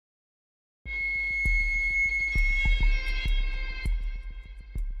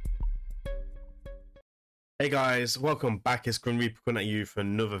Hey guys, welcome back. It's grimreaper coming at you for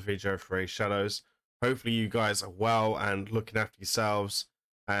another video for Raidshadowlegends. Hopefully you guys are well and looking after yourselves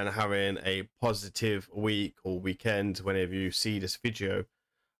and having a positive week or weekend whenever you see this video.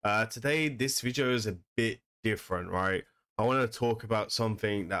 Today, this video is a bit different, right? I want to talk about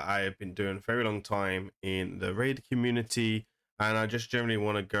something that I have been doing for a very long time in the raid community, and I just generally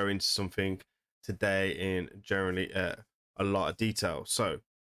want to go into something today in generally a lot of detail. So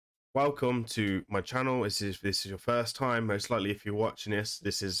welcome to my channel. This is your first time, most likely if you're watching this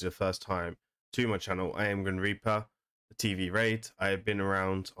is your first time to my channel. I am grimreaper, the TV raid. I have been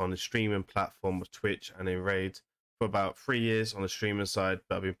around on the streaming platform of Twitch and in raid for about 3 years on the streaming side,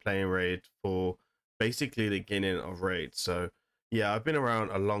 but I've been playing raid for basically the beginning of raid. So yeah, I've been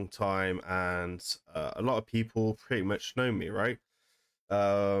around a long time, and a lot of people pretty much know me, right?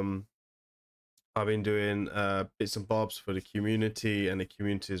 I've been doing bits and bobs for the community and the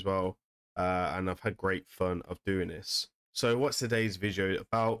community as well, and I've had great fun of doing this. So what's today's video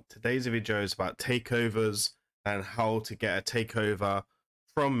about? Today's video is about takeovers and how to get a takeover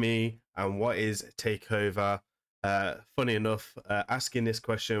from me, and what is a takeover. Funny enough, asking this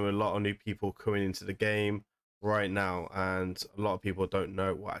question with a lot of new people coming into the game right now, and a lot of people don't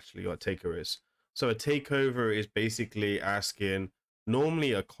know what actually a takeover is. So a takeover is basically asking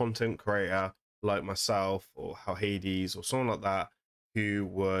normally a content creator like myself or how Hades or someone like that, who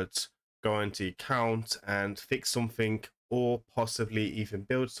would go into account and fix something or possibly even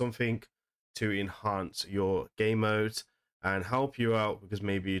build something to enhance your game mode and help you out because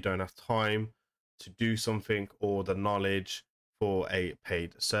maybe you don't have time to do something or the knowledge for a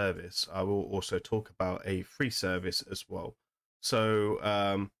paid service. I will also talk about a free service as well.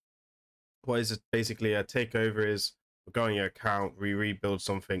 So what is it? Basically a takeover is go on your account, rebuild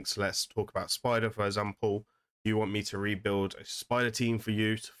something. So let's talk about Spider, for example. You want me to rebuild a Spider team for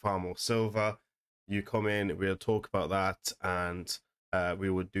you to farm more silver. You come in, we'll talk about that, and we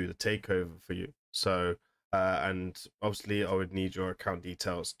would do the takeover for you. So, and obviously I would need your account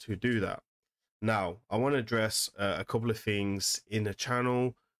details to do that. Now, I want to address a couple of things in the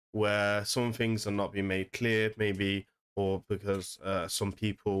channel where some things are not being made clear, maybe, or because some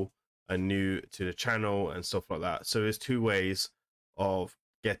people are new to the channel and stuff like that. So there's two ways of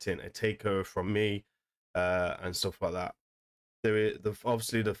getting a takeover from me and stuff like that.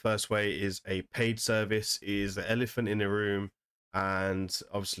 Obviously the first way is a paid service, is the elephant in the room, and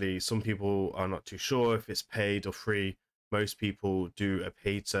obviously some people are not too sure if it's paid or free. Most people do a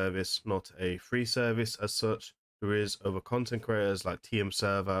paid service, not a free service as such. There is other content creators like TM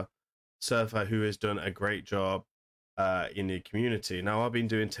Surfer, who has done a great job in the community. Now, I've been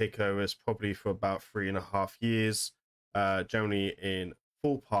doing takeovers probably for about 3.5 years, generally in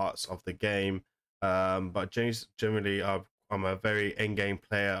full parts of the game. But generally, I'm a very end-game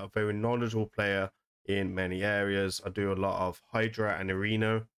player, a very knowledgeable player in many areas. I do a lot of Hydra and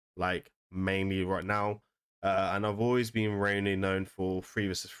Arena, like mainly right now. And I've always been mainly known for 3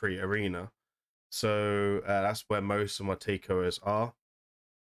 versus 3 Arena. So that's where most of my takeovers are.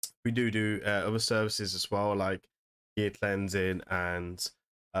 We do other services as well, like gear cleansing and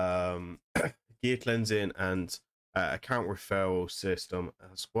gear cleansing and account referral system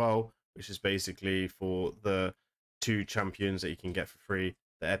as well, which is basically for the 2 champions that you can get for free,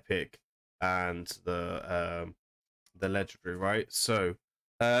 the epic and the legendary, right? So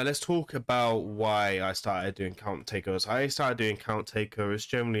let's talk about why I started doing count takeovers. I started doing count takeovers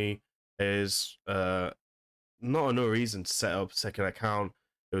generally is not another reason to set up a second account.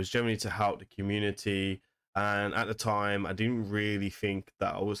 It was generally to help the community, and at the time I didn't really think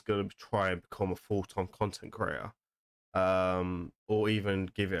that I was going to try and become a full-time content creator, or even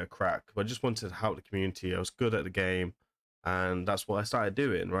give it a crack. But I just wanted to help the community. I was good at the game, and that's what I started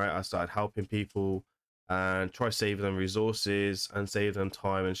doing, right? I started helping people and try save them resources and save them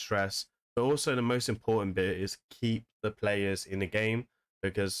time and stress. But also the most important bit is keep the players in the game,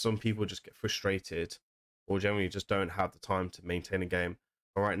 because some people just get frustrated or generally just don't have the time to maintain a game.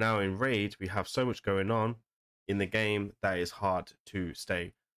 But right now in Raid, we have so much going on in the game that it's hard to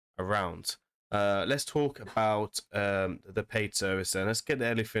stay around. Let's talk about the paid service, and let's get the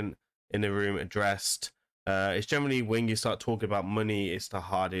elephant in the room addressed. It's generally when you start talking about money, it's the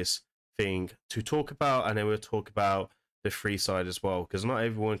hardest thing to talk about, and then we'll talk about the free side as well, because not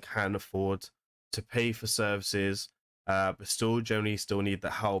everyone can afford to pay for services, but generally still need the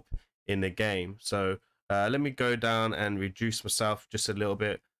help in the game. So let me go down and reduce myself just a little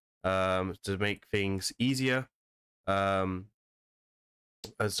bit to make things easier and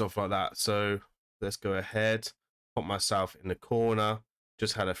stuff like that. So let's go ahead, put myself in the corner.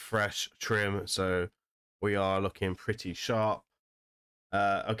 Just had a fresh trim, so we are looking pretty sharp.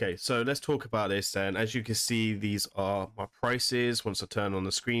 Okay, so let's talk about this then. As you can see, these are my prices. Once I turn on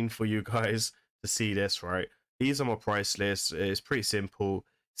the screen for you guys to see this, right? These are my price lists. It's pretty simple.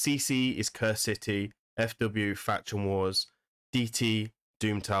 CC is Curse City, FW Faction Wars, DT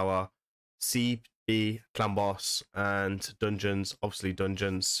Doom Tower, CB Clan Boss, and Dungeons, obviously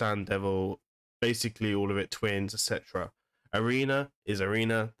Dungeons, Sand Devil, basically all of it, Twins, etc. Arena is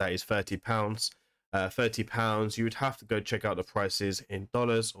Arena, that is £30. £30, you would have to go check out the prices in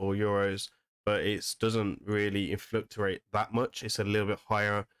dollars or euros, but it doesn't really fluctuate that much. It's a little bit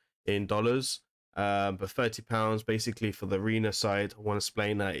higher in dollars, but £30 basically for the arena side. I want to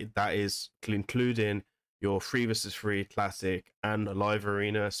explain that that is including your 3 versus 3 classic and a live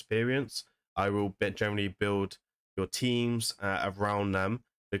arena experience. I will generally build your teams around them,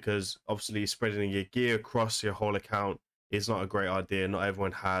 because obviously spreading your gear across your whole account is not a great idea. Not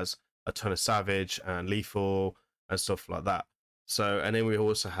everyone has a ton of savage and lethal and stuff like that. So, and then we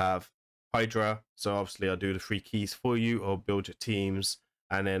also have Hydra. So obviously I do the 3 keys for you. I'll build your teams,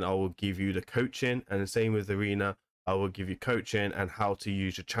 and then I will give you the coaching. And the same with Arena, I will give you coaching and how to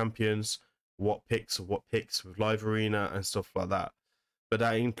use your champions, what picks with live arena and stuff like that. But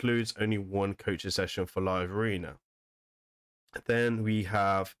that includes only 1 coaching session for live arena. Then we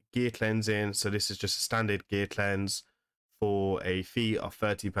have gear cleansing. So this is just a standard gear cleanse for a fee of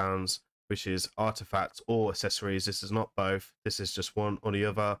 £30, which is artifacts or accessories. This is not both. This is just one or the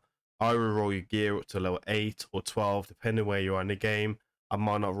other. I will roll your gear up to level 8 or 12, depending where you are in the game. I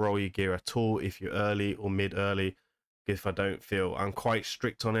might not roll your gear at all if you're early or mid-early, if I don't feel. I'm quite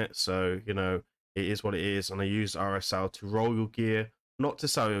strict on it, so, you know, it is what it is. And I use RSL to roll your gear, not to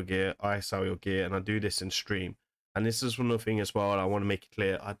sell your gear. I sell your gear, and I do this in stream. And this is one other thing as well, I want to make it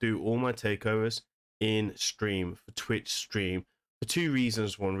clear. I do all my takeovers in stream, for Twitch stream, for 2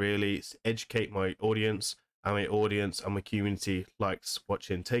 reasons. One, really, is to educate my audience, and my community likes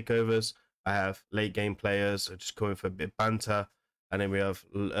watching takeovers. I have late game players who are just coming for a bit of banter, and then we have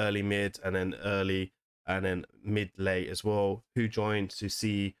early mid, and then early, and then mid late as well, who join to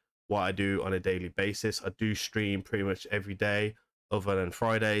see what I do on a daily basis. I do stream pretty much every day other than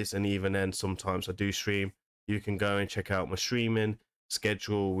Fridays, and even then sometimes I do stream. You can go and check out my streaming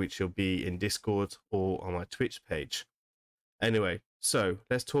schedule, which will be in Discord or on my Twitch page. Anyway, so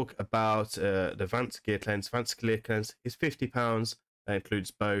let's talk about the Advanced Gear Cleanse. Advanced Gear Cleanse is £50. That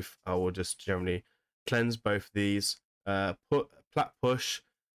includes both. I will just generally cleanse both of these. Plat Push.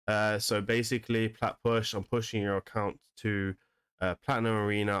 So basically, Plat Push, I'm pushing your account to Platinum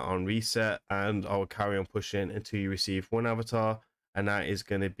Arena on reset, and I will carry on pushing until you receive 1 avatar, and that is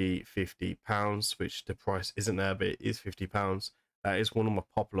going to be £50, which the price isn't there, but it is £50. That is one of my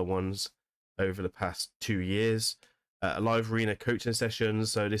popular ones over the past 2 years. Live arena coaching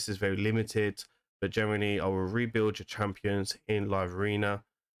sessions. So this is very limited, but generally I will rebuild your champions in live arena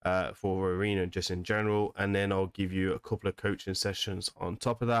for arena just in general. And then I'll give you a couple of coaching sessions on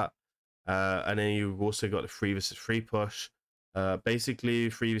top of that. And then you've also got the 3 versus 3 push.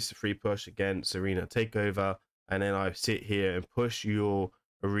 Basically 3 versus 3 push against arena takeover. And then I sit here and push your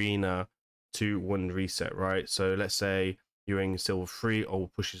arena to 1 reset, right? So let's say you're in silver 3, I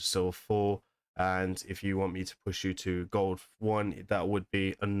will push you to silver 4, and if you want me to push you to gold 1, that would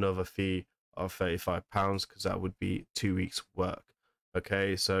be another fee of £35, because that would be 2 weeks work.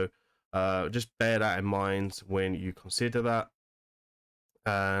 Okay, so just bear that in mind when you consider that.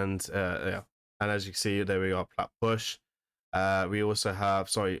 And yeah, and as you see, there we are, Plat Push. We also have,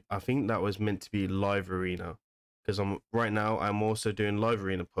 sorry, I think that was meant to be live arena, because right now I'm also doing live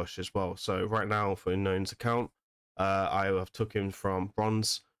arena push as well. So right now for Unknown's account, I have took him from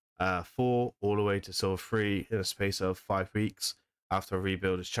bronze 4 all the way to silver 3 in a space of 5 weeks after I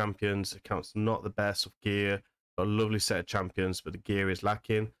rebuild his champions. Account's not the best of gear, got a lovely set of champions, but the gear is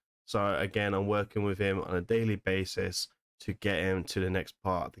lacking. So again, I'm working with him on a daily basis to get him to the next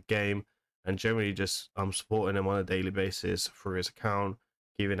part of the game, and generally just I'm supporting him on a daily basis through his account,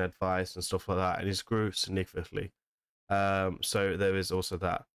 giving advice and stuff like that, and he's grew significantly. So there is also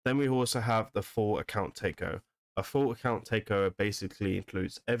that. Then we also have the full account takeover. A full account takeover basically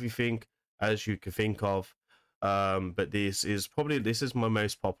includes everything as you can think of, but this is my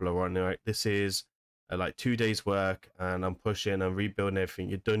most popular one, right? This is like 2 days work, and I'm pushing and rebuilding everything,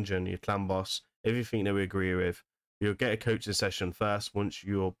 your dungeon, your clan boss, everything that we agree with. You'll get a coaching session first once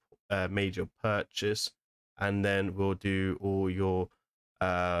you've made your purchase, and then we'll do all your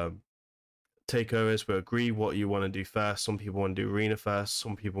takeovers. We'll agree what you want to do first. Some people want to do arena first,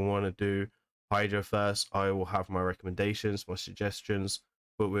 some people want to do Hydra first. I will have my recommendations, my suggestions,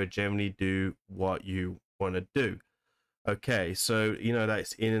 but we'll generally do what you want to do. Okay, so you know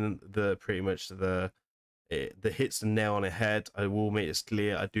that's in the pretty much the that hits the nail on the head. I will make this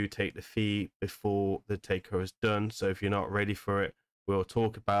clear. I do take the fee before the takeover is done. So if you're not ready for it, we'll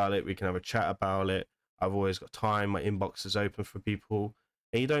talk about it. We can have a chat about it. I've always got time. My inbox is open for people.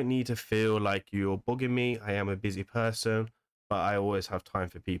 And you don't need to feel like you're bugging me. I am a busy person, but I always have time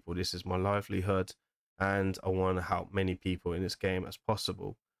for people. This is my livelihood, and I want to help many people in this game as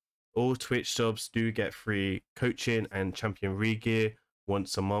possible. All Twitch subs do get free coaching and champion regear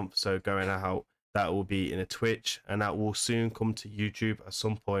once a month. So going out, that will be in a Twitch, and that will soon come to YouTube at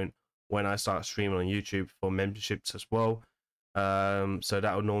some point when I start streaming on YouTube for memberships as well. So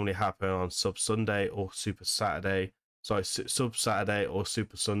that will normally happen on Sub Sunday or Super Saturday. Sorry, Sub Saturday or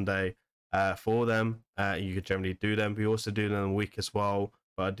Super Sunday for them. You could generally do them. We also do them in the week as well,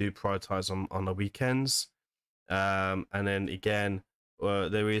 but I do prioritize on the weekends. And then again,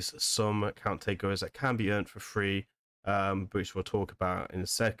 there is some account takeovers that can be earned for free, which we'll talk about in a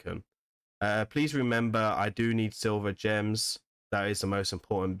second. Please remember, I do need silver gems. That is the most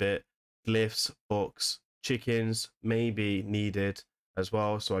important bit. Glyphs, books, chickens may be needed as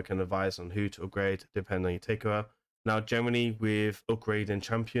well, so I can advise on who to upgrade depending on your takeover. Now, generally with upgrading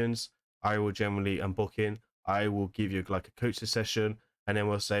champions, I will generally, and booking, I will give you like a coaching session, and then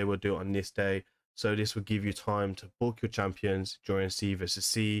we'll say we'll do it on this day. So this will give you time to book your champions during C versus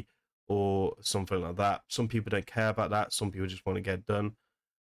C or something like that. Some people don't care about that. Some people just want to get done.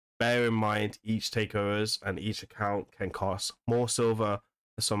 Bear in mind, each takeovers and each account can cost more silver.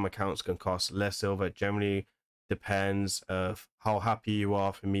 Some accounts can cost less silver. It generally depends of how happy you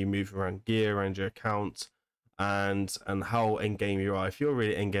are for me moving around gear around your account, and how end game you are. If you're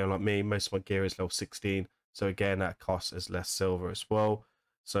really end game like me, most of my gear is level 16. So again, that costs is less silver as well.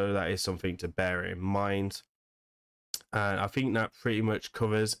 So that is something to bear in mind. And I think that pretty much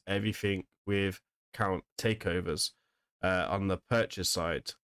covers everything with account takeovers on the purchase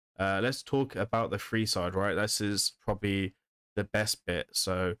side. Let's talk about the free side, right? This is probably the best bit.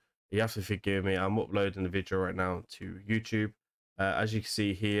 So you have to forgive me. I'm uploading the video right now to YouTube. As you can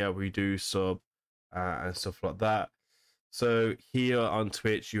see here, we do sub and stuff like that. So here on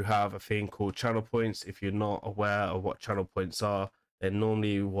Twitch, you have a thing called channel points. If you're not aware of what channel points are, they're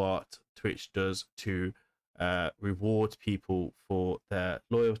normally what Twitch does to reward people for their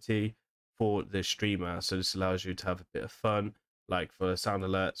loyalty for the streamer. So this allows you to have a bit of fun, like for sound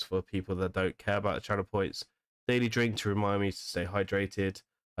alerts for people that don't care about the channel points. Daily drink to remind me to stay hydrated.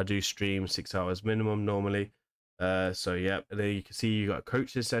 I do stream 6 hours minimum normally. So yeah, and then you can see you got a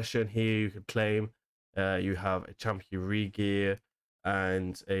coaching session here you can claim. You have a champion regear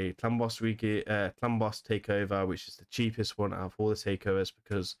and a clan boss regear, clan boss takeover, which is the cheapest one out of all the takeovers,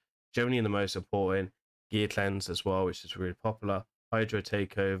 because generally the most important gear cleanse as well, which is really popular, hydro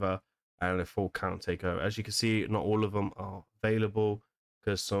takeover, and a full count takeover. As you can see, not all of them are available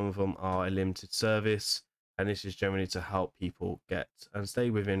because some of them are a limited service, and this is generally to help people get and stay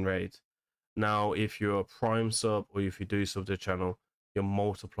within raid. Now, if you're a prime sub or if you do sub to the channel, your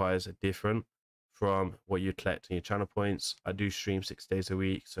multipliers are different from what you collect in your channel points. I do stream 6 days a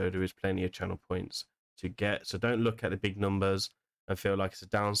week, so there is plenty of channel points to get. So don't look at the big numbers and feel like it's a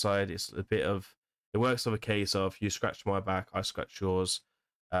downside. It's a bit of, it works on a case of you scratch my back, I scratch yours,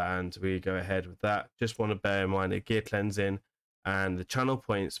 and we go ahead with that. Just want to bear in mind the gear cleansing and the channel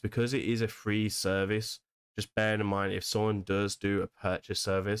points, because it is a free service. Just bear in mind, if someone does do a purchase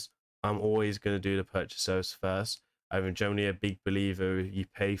service, I'm always going to do the purchase service first. I'm generally a big believer you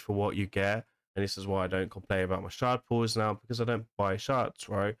pay for what you get, and this is why I don't complain about my shard pools now, because I don't buy shards,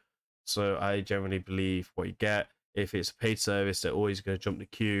 right? So I generally believe what you get. If it's a paid service, they're always going to jump the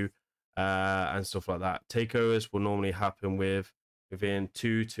queue and stuff like that. Takeovers will normally happen within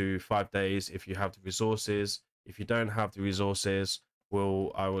 2 to 5 days if you have the resources. If you don't have the resources, I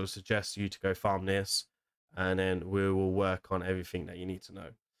will suggest you to go farm this, and then we will work on everything that you need to know.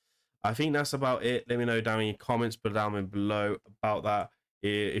 I think that's about it. Let me know down in your comments, put down below about that.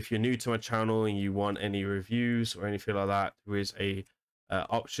 If you're new to my channel and you want any reviews or anything like that, there is a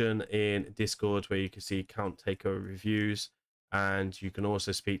option in Discord where you can see account takeover reviews, and you can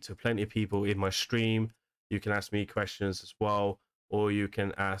also speak to plenty of people in my stream. You can ask me questions as well, or you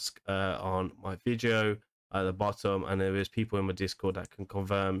can ask on my video at the bottom, and there is people in my Discord that can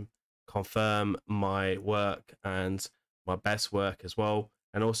confirm my work and my best work as well.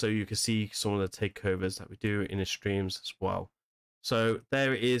 And also you can see some of the takeovers that we do in the streams as well. So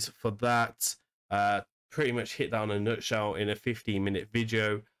there it is for that. Pretty much hit that in a nutshell in a 15-minute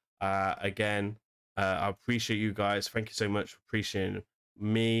video. Again, I appreciate you guys. Thank you so much for appreciating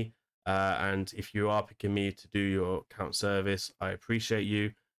me. And if you are picking me to do your account service, I appreciate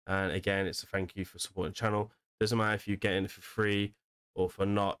you. And again, it's a thank you for supporting the channel. Doesn't matter if you get in for free or for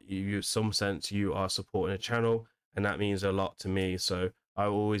not, you some sense you are supporting a channel, and that means a lot to me. So I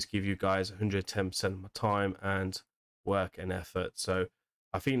will always give you guys 110% of my time and work and effort. So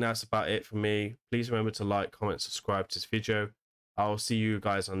I think that's about it for me. Please remember to like, comment, subscribe to this video. I'll see you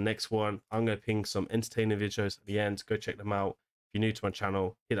guys on the next one. I'm going to ping some entertaining videos at the end. Go check them out. If you're new to my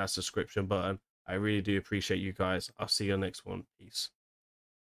channel, hit that subscription button. I really do appreciate you guys. I'll see you on the next one. Peace.